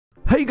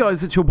Hey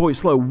guys, it's your boy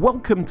Slow.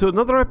 Welcome to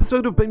another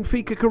episode of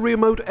Benfica Career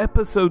Mode,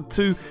 episode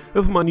 2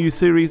 of my new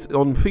series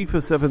on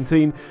FIFA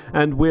 17,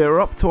 and we're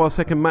up to our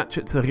second match.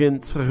 It's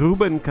against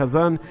Rubin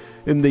Kazan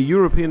in the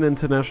European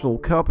International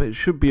Cup. It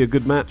should be a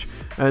good match,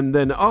 and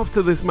then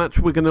after this match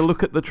we're going to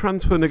look at the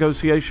transfer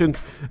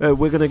negotiations. We're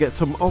going to get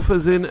some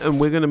offers in, and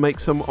we're going to make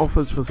some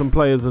offers for some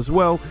players as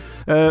well,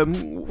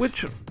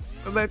 which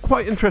they're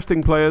quite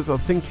interesting players. I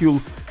think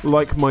you'll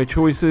like my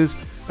choices,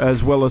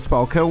 as well as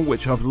FALCAO,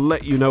 which I've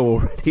let you know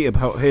already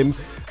about him.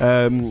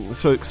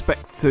 So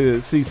expect to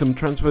see some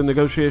transfer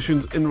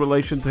negotiations in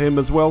relation to him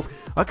as well.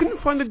 I couldn't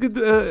find a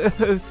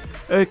good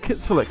kit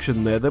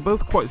selection there. They're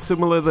both quite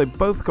similar. They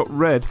both got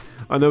red.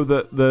 I know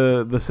that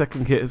the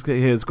second kit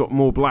here has got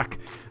more black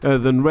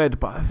than red,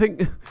 but I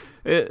think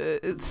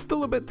it's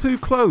still a bit too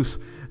close.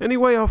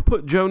 Anyway, I've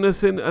put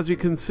Jonas in. As you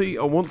can see,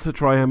 I want to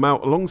try him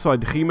out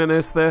alongside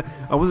Jimenez there.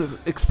 I was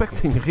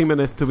expecting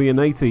Jimenez to be an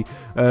 80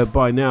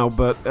 by now,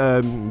 but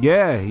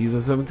yeah, he's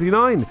a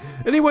 79.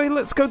 Anyway,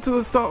 let's go to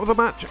the start of the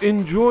match.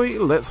 Enjoy.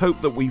 Let's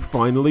hope that we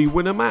finally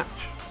win a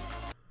match.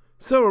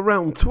 So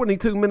around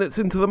 22 minutes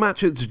into the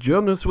match, it's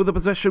Jonas with the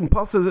possession,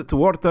 passes it to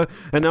Horta,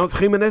 and now it's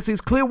Jimenez.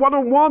 He's clear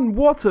one-on-one.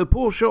 What a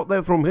poor shot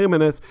there from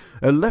Jimenez.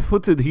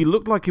 Left-footed. He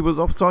looked like he was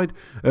offside.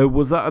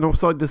 Was that an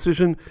offside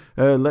decision?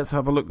 Let's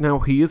have a look now.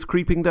 He is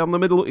creeping down the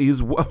middle. He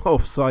is well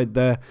offside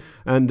there.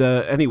 And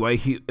anyway,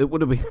 it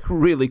would have been a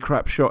really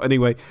crap shot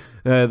anyway.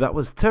 That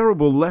was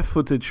terrible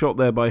left-footed shot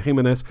there by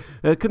Jimenez.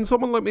 Can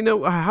someone let me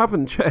know? I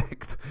haven't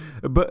checked.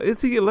 But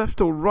is he a left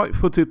or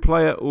right-footed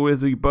player, or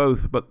is he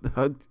both? But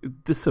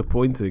disappointing.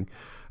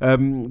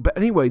 But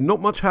anyway,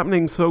 not much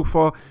happening so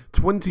far.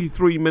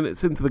 23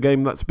 minutes into the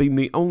game, that's been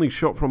the only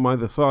shot from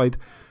either side.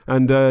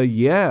 And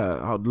yeah,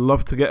 I'd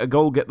love to get a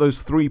goal, get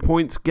those 3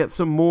 points, get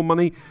some more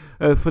money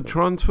for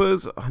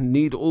transfers. I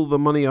need all the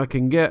money I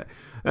can get.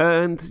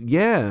 And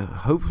yeah,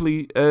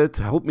 hopefully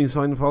to help me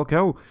sign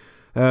Falcao.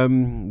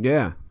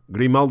 Yeah.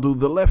 Grimaldo,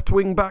 the left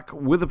wing back,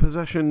 with a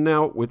possession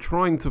now. We're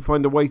trying to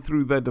find a way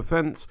through their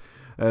defence.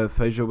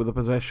 Feja with a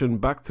possession,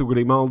 back to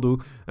Grimaldo,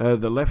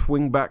 the left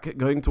wing back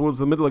going towards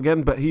the middle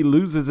again, but he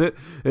loses it.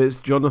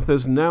 It's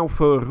Jonathan now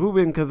for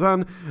Rubin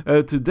Kazan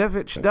to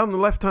Devic down the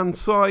left hand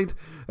side.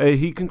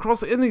 He can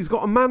cross it in. He's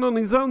got a man on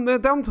his own there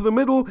down to the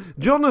middle.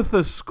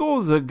 Jonathan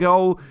scores a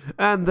goal,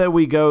 and there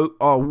we go.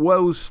 Our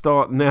woes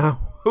start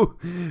now.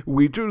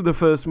 We drew the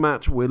first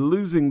match. We're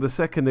losing the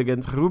second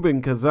against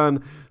Rubin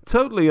Kazan.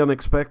 Totally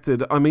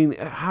unexpected. I mean,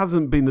 it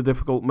hasn't been a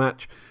difficult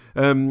match.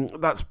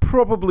 That's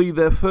probably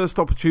their first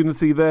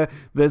opportunity there.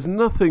 There's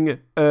nothing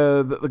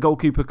that the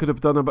goalkeeper could have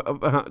done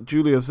about that.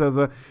 Julio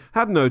Cesar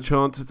had no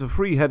chance. It's a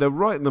free header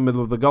right in the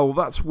middle of the goal.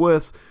 That's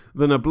worse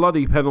than a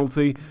bloody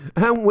penalty.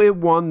 And we're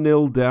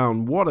 1-0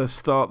 down. What a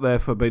start there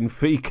for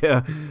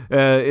Benfica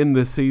in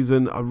this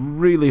season. I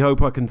really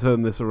hope I can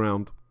turn this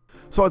around.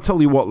 So I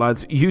tell you what,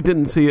 lads, you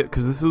didn't see it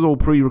because this is all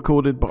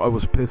pre-recorded, but I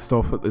was pissed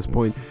off at this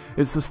point.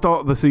 It's the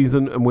start of the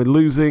season and we're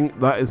losing.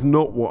 That is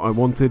not what I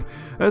wanted.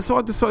 So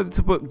I decided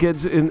to put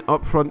Gedge in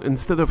up front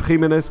instead of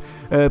Jimenez,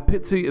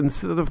 Pizzi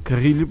instead of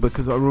Carrillo,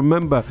 because I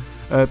remember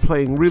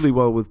playing really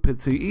well with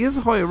Pizzi. He is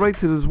higher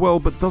rated as well,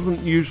 but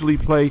doesn't usually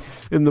play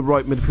in the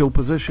right midfield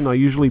position. I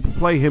usually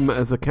play him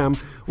as a cam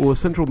or a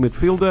central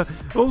midfielder.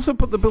 I also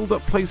put the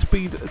build-up play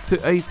speed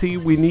to 80.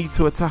 We need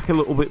to attack a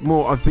little bit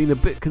more. I've been a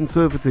bit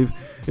conservative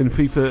in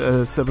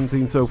FIFA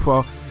 17 so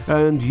far,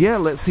 and yeah,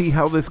 let's see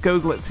how this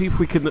goes. Let's see if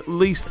we can at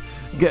least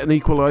get an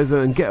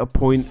equaliser and get a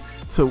point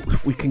so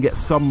we can get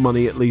some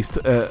money at least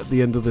at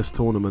the end of this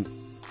tournament.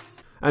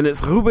 And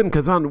it's Rubin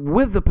Kazan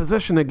with the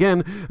possession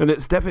again, and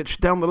it's Devic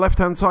down the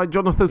left-hand side.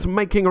 Jonathan's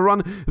making a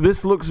run.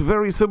 This looks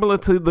very similar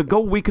to the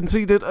goal we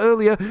conceded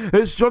earlier.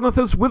 It's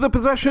Jonathan's with the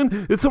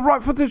possession. It's a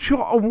right-footed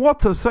shot, and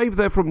what a save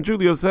there from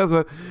Julio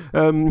Cesar.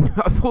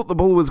 I thought the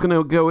ball was going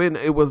to go in.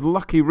 It was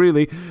lucky,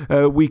 really.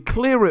 We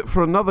clear it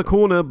for another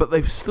corner, but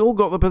they've still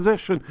got the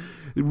possession.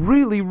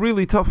 Really,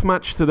 really tough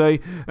match today,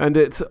 and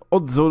it's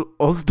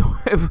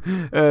Ozdoev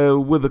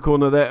with the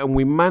corner there, and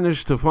we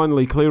managed to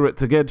finally clear it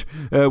to Gedge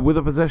with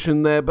a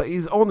possession there. But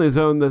he's on his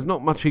own. There's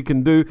not much he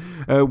can do.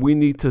 We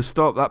need to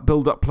start that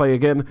build-up play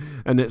again,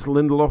 and it's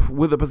Lindelof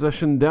with a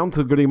possession down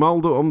to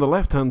Grimaldo on the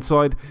left-hand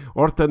side.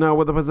 Horta now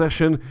with a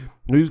possession.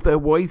 Who's there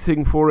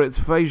waiting for it? It's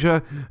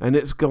Feja, and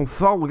it's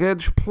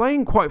Gonçalves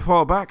playing quite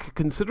far back,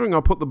 considering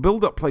I put the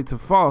build-up play to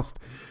fast.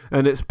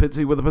 And it's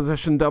Pizzi with a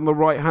possession down the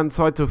right-hand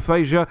side to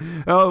Feja.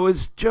 Oh,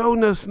 it's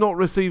Jonas not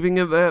receiving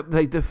it there.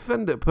 They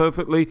defend it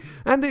perfectly,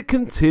 and it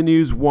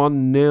continues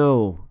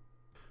 1-0.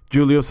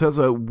 Julio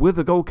Cesar with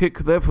a goal kick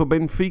there for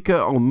Benfica.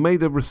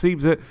 Almeida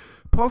receives it,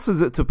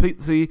 passes it to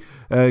Pizzi,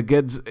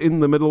 gets in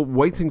the middle,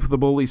 waiting for the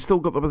ball. He's still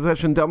got the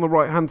possession down the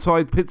right-hand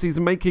side. Pizzi's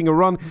making a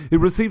run. He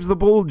receives the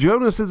ball.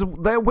 Jonas is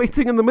there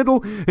waiting in the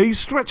middle. He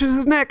stretches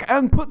his neck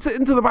and puts it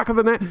into the back of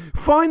the net.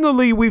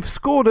 Finally, we've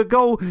scored a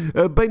goal.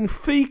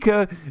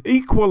 Benfica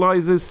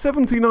equalizes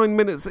 79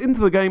 minutes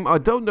into the game. I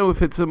don't know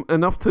if it's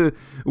enough to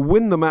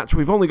win the match.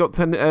 We've only got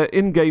 10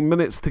 in-game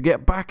minutes to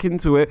get back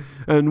into it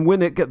and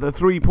win it, get the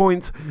 3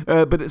 points.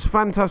 But it's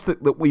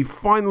fantastic that we've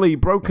finally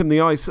broken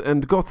the ice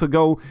and got a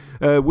goal,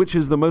 which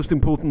is the most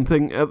important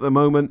thing at the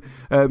moment.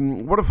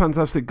 What a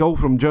fantastic goal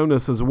from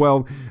Jonas as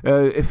well.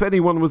 If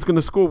anyone was going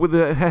to score with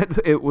a head,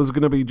 it was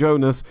going to be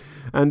Jonas.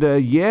 And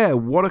yeah,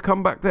 what a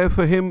comeback there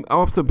for him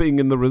after being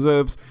in the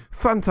reserves.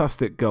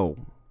 Fantastic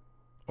goal.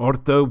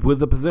 Horta with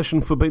the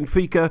possession for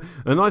Benfica.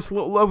 A nice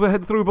little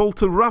overhead through ball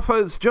to Rafa.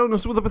 It's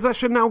Jonas with the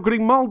possession now.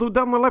 Grimaldo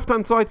down the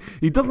left-hand side.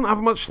 He doesn't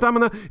have much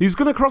stamina. He's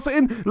going to cross it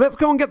in. Let's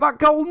go and get that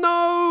goal.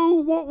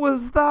 No! What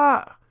was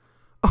that?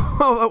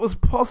 Oh, that was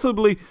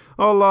possibly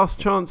our last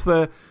chance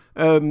there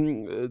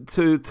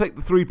to take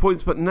the 3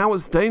 points, but now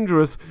it's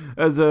dangerous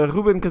as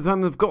Ruben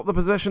Kazan have got the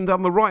possession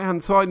down the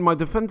right-hand side. My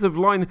defensive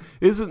line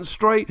isn't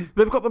straight.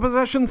 They've got the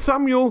possession.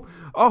 Samuel,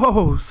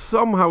 oh,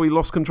 somehow he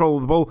lost control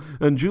of the ball,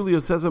 and Julio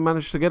Cesar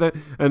managed to get it,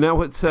 and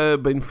now it's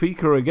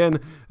Benfica again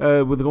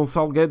with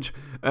Gonçalves.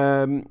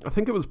 I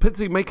think it was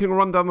Pizzi making a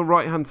run down the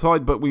right-hand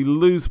side, but we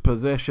lose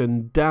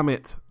possession. Damn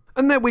it.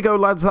 And there we go,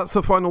 lads. That's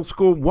the final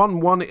score.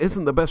 1-1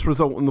 isn't the best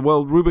result in the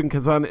world. Ruben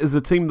Kazan is a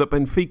team that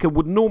Benfica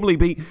would normally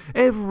beat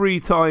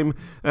every time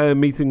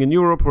meeting in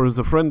Europe or as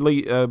a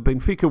friendly.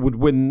 Benfica would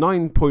win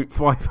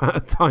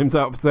 9.5 times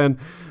out of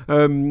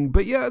 10.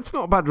 But yeah, it's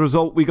not a bad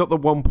result. We got the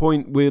 1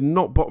 point. We're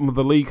not bottom of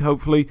the league,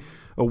 hopefully.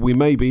 Or we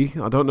may be.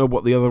 I don't know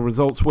what the other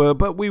results were,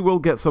 but we will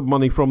get some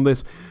money from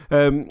this.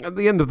 At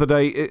the end of the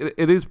day,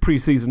 it is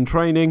pre-season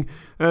training,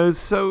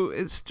 so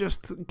it's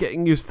just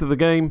getting used to the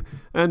game.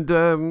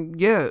 And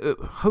yeah,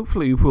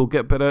 hopefully we'll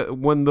get better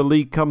when the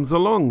league comes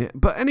along.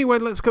 But anyway,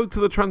 let's go to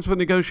the transfer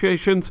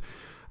negotiations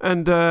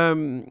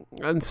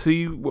and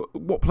see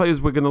what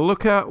players we're going to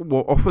look at,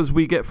 what offers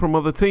we get from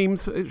other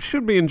teams. It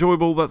should be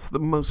enjoyable. That's the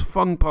most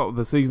fun part of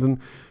the season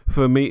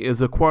for me,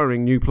 is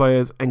acquiring new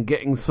players and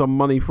getting some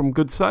money from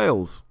good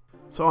sales.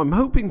 So I'm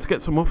hoping to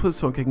get some offers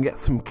so I can get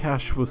some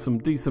cash for some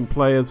decent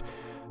players.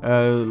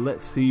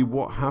 Let's see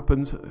what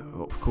happens.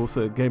 Of course,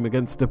 a game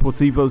against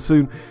Deportivo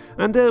soon.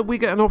 And we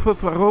get an offer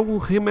for Raúl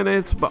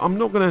Jiménez, but I'm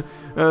not going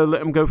to let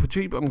him go for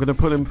cheap. I'm going to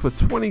put him for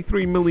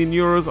 23 million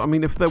euros. I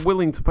mean, if they're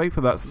willing to pay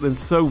for that, then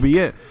so be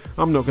it.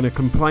 I'm not going to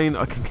complain.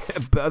 I can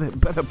get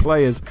better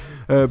players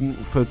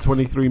for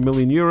 23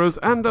 million euros.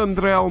 And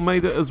Andre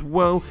Almeida as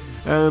well.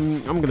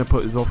 I'm going to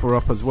put his offer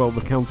up as well,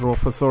 the counter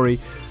offer, sorry,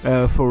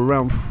 for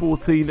around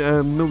 14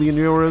 million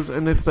euros.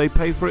 And if they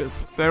pay for it, it's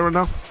fair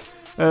enough.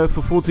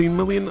 For 14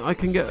 million, I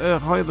can get a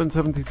higher than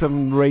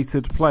 77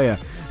 rated player.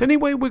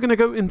 Anyway, we're going to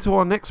go into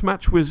our next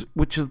match,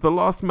 which is the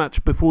last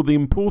match before the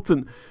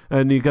important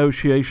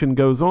negotiation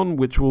goes on,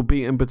 which will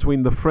be in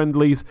between the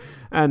friendlies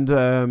and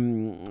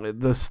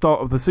the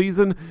start of the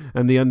season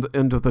and the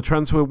end of the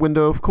transfer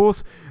window, of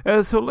course.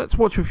 So let's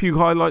watch a few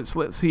highlights.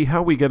 Let's see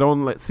how we get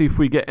on. Let's see if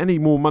we get any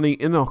more money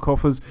in our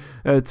coffers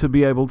to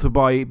be able to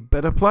buy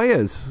better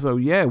players. So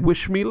yeah,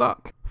 wish me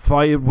luck.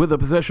 Fired with a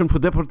possession for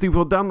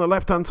Deportivo down the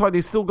left-hand side.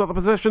 He's still got the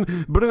possession.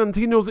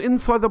 Bragantino's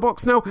inside the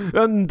box now.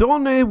 And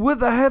Donne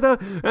with the header.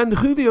 And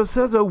Julio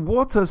Cesar,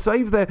 what a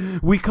save there.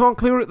 We can't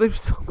clear it. They've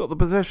still got the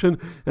possession.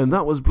 And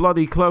that was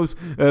bloody close.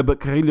 But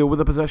Carrillo with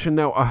the possession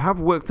now. I have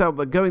worked out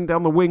that going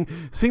down the wing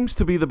seems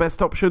to be the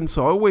best option.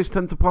 So I always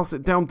tend to pass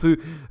it down to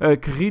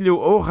Carrillo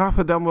or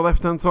Rafa down the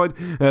left-hand side.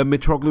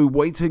 Mitroglou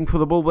waiting for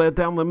the ball there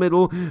down the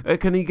middle.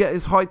 Can he get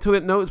his height to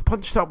it? No, it's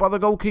punched out by the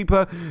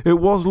goalkeeper. It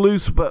was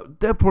loose, but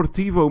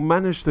Deportivo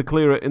managed to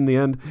clear it in the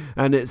end,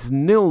 and it's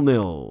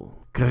 0-0.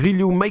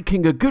 Carrillo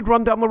making a good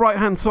run down the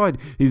right-hand side.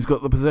 He's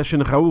got the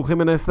possession. Raúl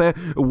Jiménez there,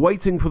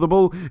 waiting for the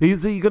ball.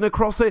 Is he going to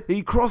cross it?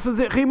 He crosses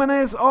it.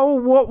 Jiménez. Oh,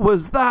 what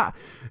was that?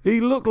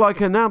 He looked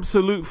like an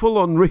absolute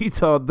full-on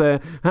retard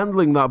there,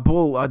 handling that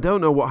ball. I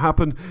don't know what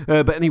happened.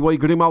 But anyway,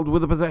 Grimaldo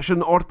with the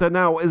possession. Horta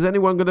now. Is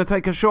anyone going to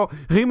take a shot?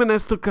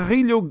 Jiménez to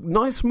Carrillo.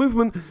 Nice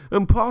movement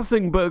and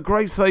passing, but a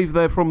great save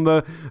there from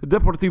the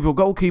Deportivo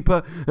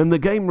goalkeeper. And the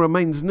game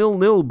remains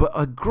 0-0, but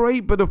a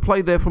great bit of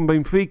play there from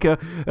Benfica.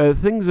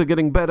 Things are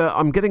getting better.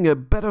 I'm getting a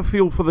better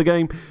feel for the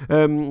game.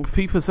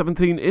 FIFA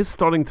 17 is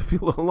starting to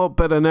feel a lot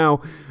better now.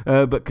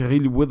 But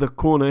Carrillo with a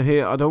corner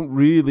here. I don't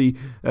really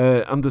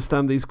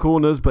understand these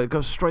corners, but it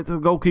goes straight to the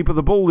goalkeeper.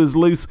 The ball is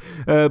loose,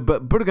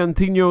 but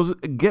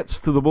Bragantino gets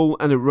to the ball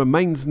and it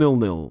remains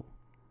 0-0.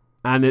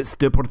 And it's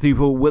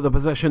Deportivo with a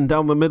possession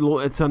down the middle.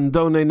 It's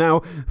Andone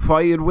now.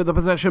 Fired with a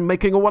possession,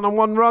 making a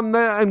one-on-one run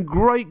there. And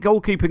great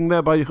goalkeeping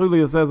there by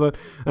Julio Cesar.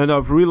 And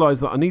I've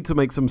realised that I need to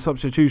make some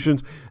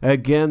substitutions.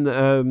 Again,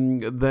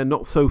 they're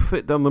not so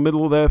fit down the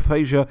middle there.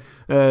 Feja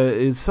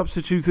is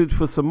substituted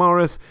for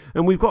Samaras.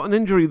 And we've got an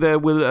injury there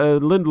with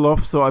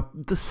Lindelof. So I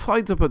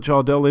decided to put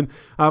Jardel in.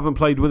 I haven't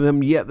played with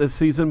him yet this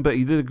season, but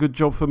he did a good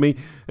job for me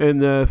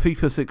in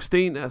FIFA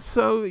 16.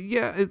 So,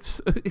 yeah,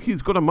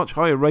 he's got a much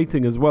higher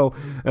rating as well.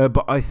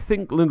 But I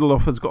think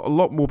Lindelof has got a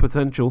lot more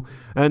potential.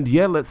 And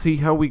yeah, let's see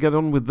how we get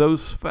on with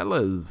those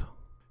fellas.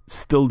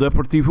 Still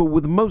Deportivo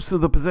with most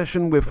of the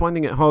possession. We're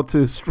finding it hard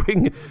to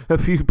string a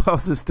few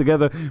passes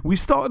together. We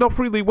started off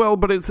really well,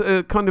 but it's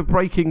kind of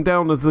breaking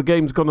down as the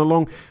game's gone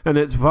along. And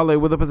it's Valle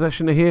with a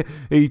possession here.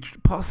 He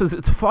passes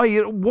it to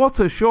Fayed.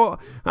 What a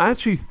shot. I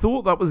actually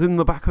thought that was in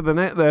the back of the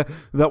net there.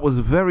 That was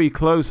very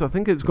close. I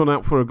think it's gone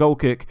out for a goal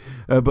kick.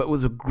 But it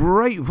was a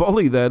great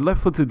volley there.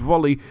 Left-footed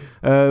volley.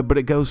 But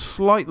it goes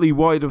slightly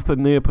wide of the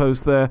near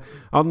post there.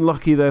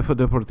 Unlucky there for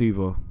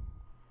Deportivo.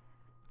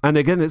 And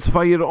again, it's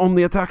Fayed on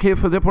the attack here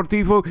for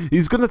Deportivo.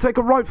 He's going to take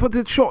a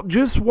right-footed shot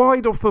just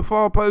wide off the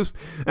far post.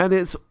 And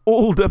it's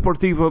all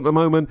Deportivo at the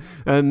moment.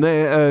 And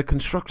they're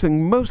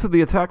constructing most of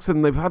the attacks.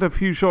 And they've had a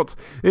few shots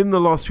in the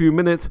last few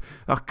minutes.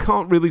 I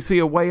can't really see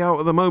a way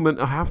out at the moment.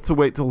 I have to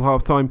wait till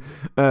half-time.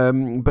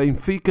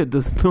 Benfica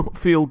does not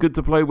feel good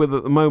to play with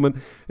at the moment.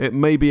 It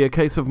may be a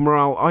case of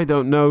morale. I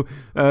don't know.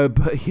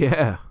 But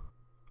yeah.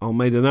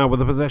 Almeida now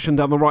with the possession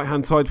down the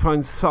right-hand side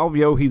finds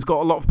Salvio. He's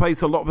got a lot of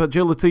pace, a lot of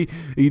agility.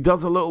 He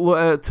does a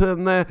little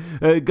turn there,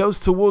 goes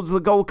towards the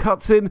goal,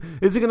 cuts in.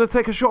 Is he going to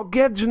take a shot?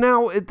 Gedge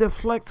now, it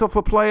deflects off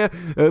a player,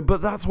 but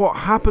that's what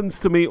happens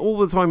to me all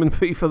the time in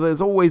FIFA.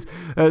 There's always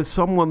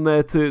someone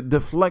there to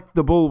deflect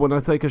the ball when I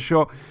take a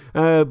shot.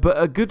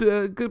 But a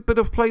good bit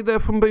of play there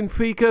from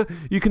Benfica.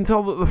 You can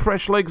tell that the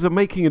fresh legs are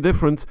making a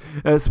difference,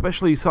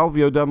 especially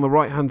Salvio down the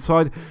right-hand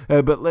side.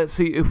 But let's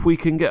see if we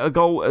can get a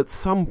goal at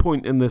some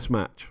point in this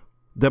match.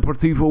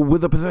 Deportivo with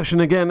the possession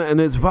again,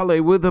 and it's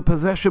Valle with the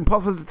possession,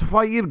 passes it to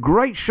Fayed.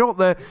 Great shot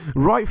there,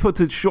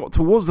 right-footed shot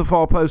towards the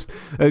far post.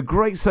 A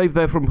great save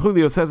there from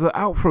Julio Cesar,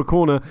 out for a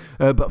corner.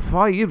 But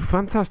Fayed,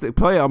 fantastic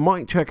player. I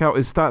might check out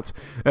his stats,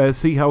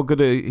 see how good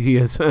he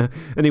is.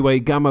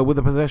 Anyway, Gamma with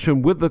the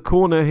possession, with the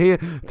corner here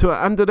to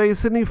Andone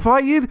Sydney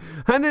Fayed,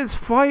 and it's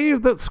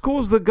Fayed that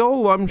scores the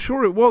goal. I'm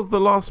sure it was the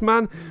last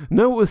man.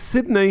 No, it was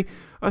Sydney.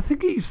 I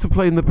think he used to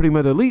play in the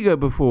Primera Liga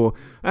before,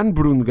 and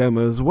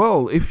Brungama as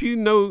well. If you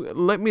know,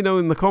 let me know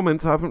in the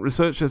comments. I haven't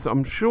researched this.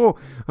 I'm sure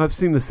I've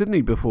seen the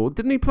Sydney before.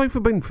 Didn't he play for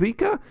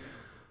Benfica?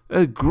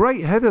 A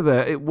great header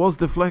there. It was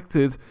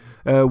deflected.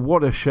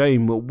 What a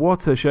shame.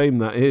 What a shame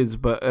that is.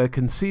 But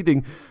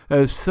conceding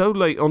so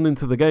late on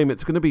into the game,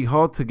 it's going to be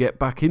hard to get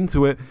back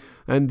into it.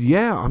 And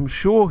yeah, I'm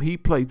sure he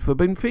played for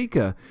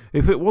Benfica.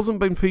 If it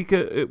wasn't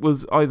Benfica, it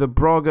was either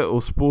Braga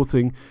or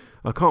Sporting.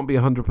 I can't be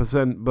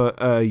 100%,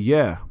 but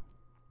yeah.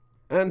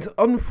 And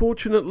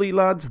unfortunately,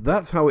 lads,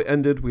 that's how it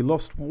ended. We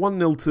lost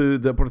 1-0 to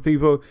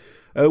Deportivo.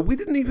 We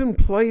didn't even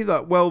play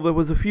that well. There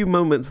was a few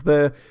moments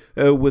there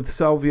with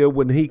Salvio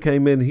when he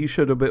came in. He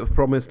showed a bit of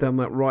promise down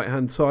that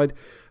right-hand side.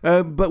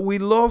 But we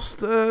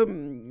lost.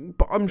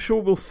 But I'm sure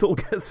we'll still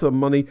get some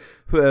money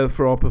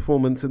for our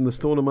performance in this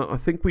tournament. I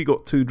think we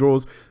got 2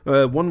 draws.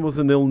 One was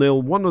a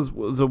 0-0, one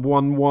was a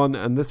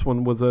 1-1, and this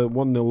one was a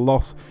 1-0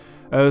 loss.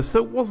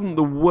 So it wasn't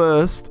the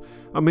worst.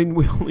 I mean,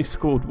 we only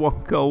scored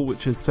 1 goal,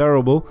 which is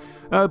terrible.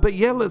 But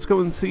yeah, let's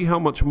go and see how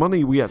much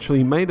money we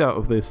actually made out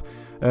of this.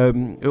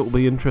 It'll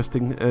be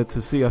interesting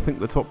to see. I think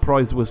the top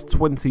prize was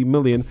 20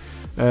 million.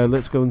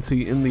 Let's go and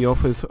see in the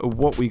office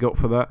what we got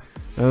for that.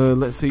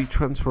 Let's see,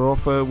 transfer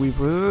offer.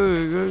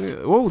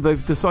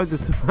 They've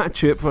decided to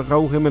match it for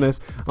Raul Jimenez.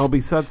 I'll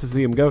be sad to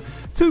see him go.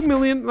 2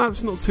 million,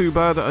 that's not too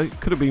bad. It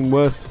could have been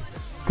worse.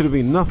 Could have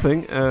been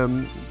nothing.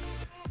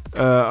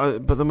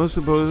 But the most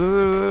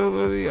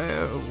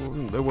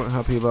important, they weren't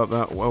happy about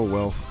that.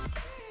 Well.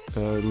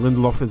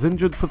 Lindelof is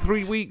injured for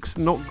 3 weeks.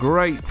 Not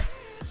great.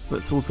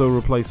 Let's auto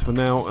replace for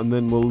now, and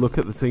then we'll look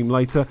at the team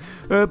later.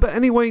 But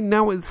anyway,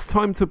 now it's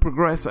time to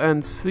progress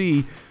and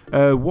see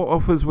what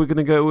offers we're going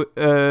to go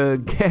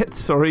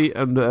get,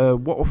 and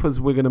what offers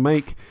we're going to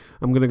make.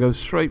 I'm going to go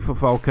straight for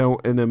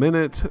Falcao in a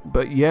minute,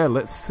 but yeah,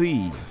 let's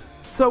see.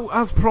 So,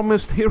 as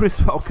promised, here is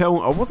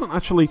Falcao.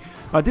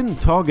 I didn't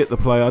target the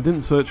player, I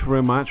didn't search for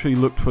him, I actually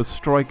looked for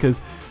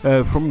strikers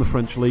from the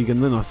French league,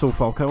 and then I saw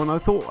Falcao and I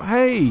thought,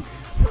 hey,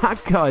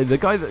 that guy, the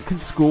guy that can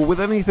score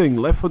with anything,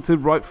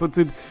 left-footed,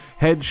 right-footed,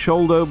 head,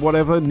 shoulder,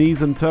 whatever,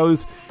 knees and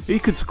toes, he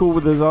could score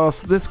with his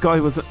arse. This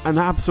guy was an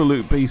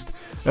absolute beast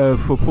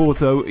for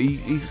Porto.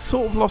 He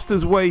sort of lost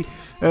his way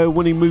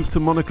when he moved to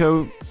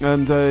Monaco,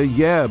 and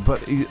yeah, but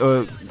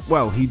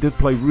he did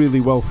play really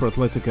well for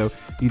Atletico.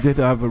 He did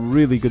have a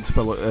really good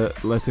spell at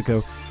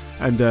Atletico,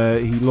 and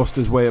he lost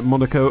his way at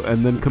Monaco,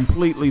 and then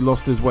completely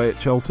lost his way at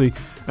Chelsea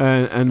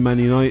and Man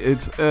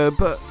United.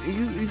 But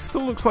he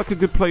still looks like a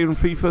good player in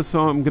FIFA,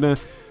 so I'm going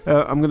to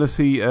I'm going to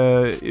see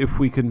if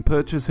we can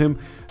purchase him.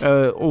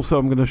 Also,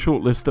 I'm going to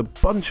shortlist a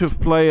bunch of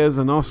players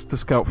and ask to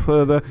scout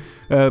further.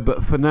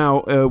 But for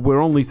now,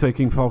 we're only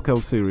taking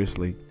FALCAO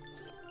seriously.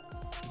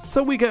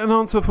 So we get an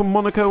answer from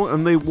Monaco,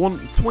 and they want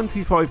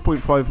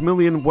 25.5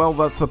 million. Well,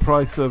 that's the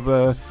price of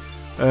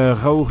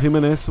Raul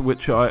Jimenez,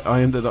 which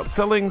I ended up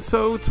selling.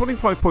 So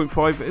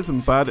 25.5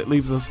 isn't bad. It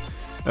leaves us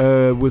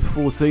with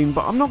 14,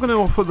 but I'm not going to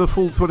offer the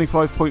full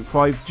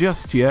 25.5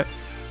 just yet.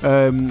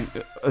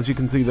 As you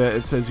can see there,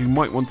 it says you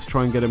might want to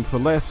try and get him for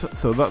less,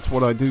 so that's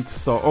what I do to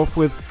start off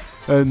with.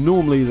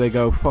 Normally they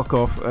go, fuck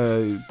off,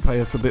 pay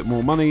us a bit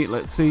more money.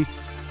 Let's see.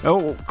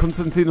 Oh,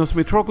 Konstantinos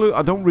Mitroglou,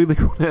 I don't really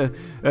want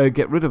to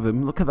get rid of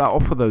him. Look at that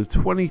offer though,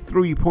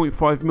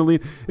 23.5 million.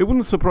 It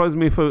wouldn't surprise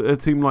me if a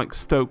team like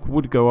Stoke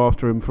would go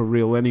after him for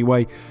real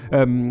anyway.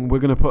 We're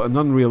going to put an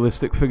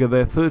unrealistic figure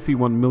there,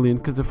 31 million,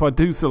 because if I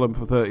do sell him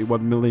for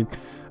 31 million,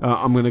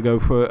 I'm going to go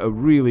for a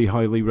really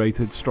highly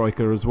rated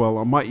striker as well.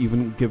 I might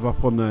even give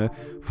up on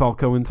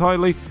FALCAO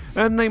entirely,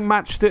 and they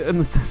matched it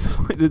and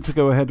decided to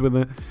go ahead with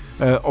it.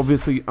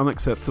 Obviously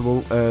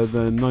unacceptable,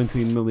 the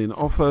 19 million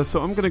offer,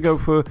 so I'm going to go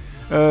for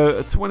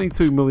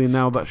 22 million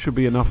now. That should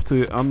be enough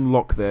to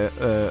unlock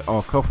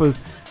our coffers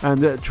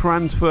and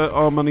transfer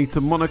our money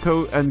to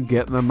Monaco and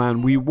get the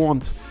man we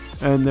want.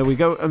 And there we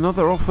go,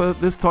 another offer,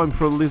 this time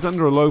for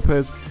Lisandro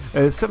Lopez,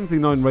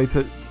 79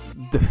 rated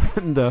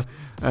defender,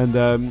 and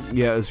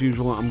yeah, as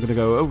usual, I'm going to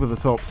go over the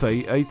top,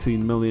 say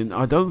 18 million.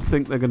 I don't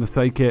think they're going to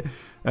take it.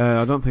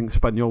 I don't think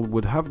Spaniol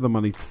would have the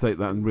money to take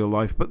that in real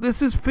life, but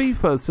this is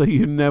FIFA, so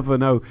you never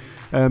know.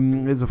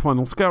 Here's a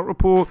final scout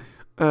report.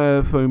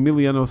 For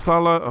Emiliano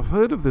Sala. I've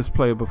heard of this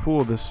player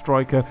before, this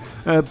striker,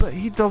 but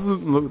he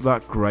doesn't look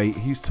that great.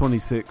 He's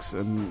 26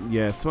 and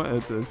yeah,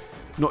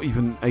 not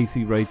even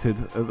 80 rated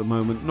at the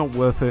moment. Not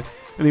worth it.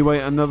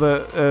 Anyway,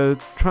 another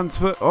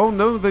transfer. Oh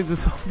no, they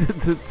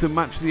decided to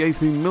match the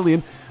 18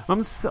 million.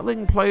 I'm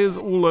selling players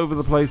all over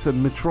the place,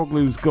 and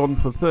Mitroglu's gone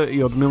for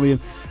 30 odd million,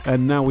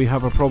 and now we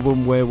have a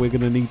problem where we're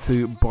going to need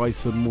to buy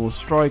some more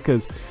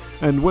strikers.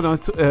 And when I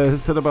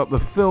said about the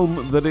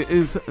film that it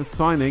is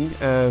signing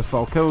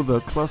FALCAO, the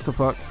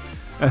clusterfuck,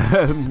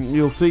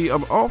 you'll see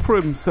I'm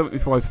offering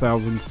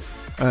 75,000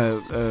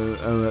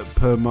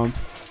 per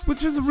month,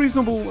 which is a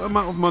reasonable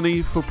amount of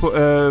money for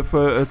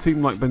a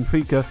team like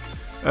Benfica.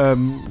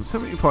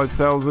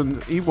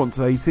 75,000, he wants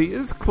 80,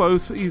 it's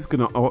close, he's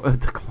going to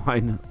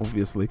decline,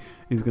 obviously,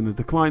 he's going to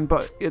decline,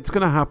 but it's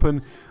going to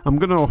happen. I'm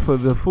going to offer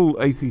the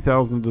full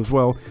 80,000 as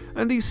well,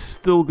 and he's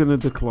still going to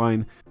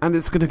decline, and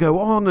it's going to go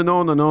on and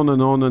on and on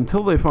and on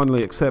until they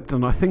finally accept,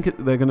 and I think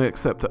they're going to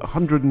accept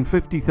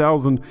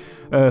 150,000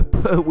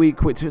 per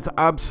week, which is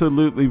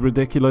absolutely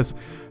ridiculous,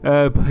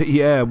 but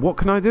yeah, what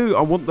can I do?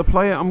 I want the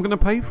player, I'm going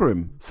to pay for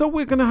him. So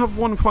we're going to have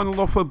one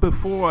final offer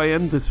before I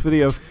end this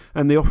video,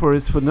 and the offer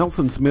is for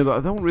Nelson Smith. I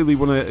don't really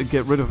want to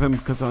get rid of him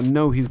because I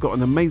know he's got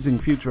an amazing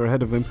future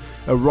ahead of him,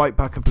 a right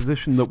back, a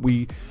position that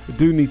we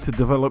do need to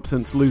develop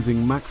since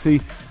losing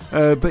Maxi.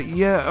 But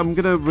yeah, I'm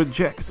going to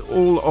reject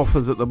all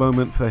offers at the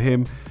moment for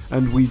him,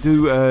 and we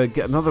do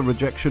get another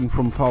rejection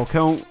from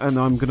FALCAO, and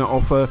I'm going to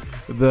offer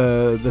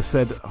the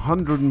said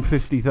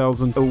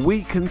 150,000 a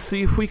week and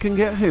see if we can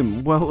get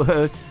him.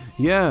 Well,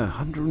 yeah,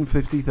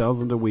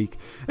 150,000 a week.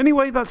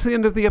 Anyway, that's the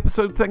end of the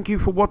episode. Thank you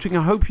for watching.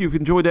 I hope you've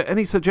enjoyed it.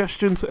 Any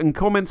suggestions and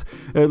comments,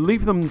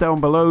 leave them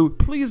down below.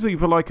 Please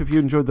leave a like if you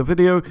enjoyed the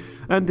video.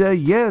 And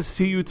yeah,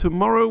 see you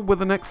tomorrow with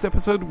the next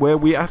episode where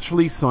we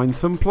actually sign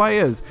some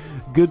players.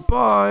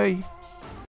 Goodbye.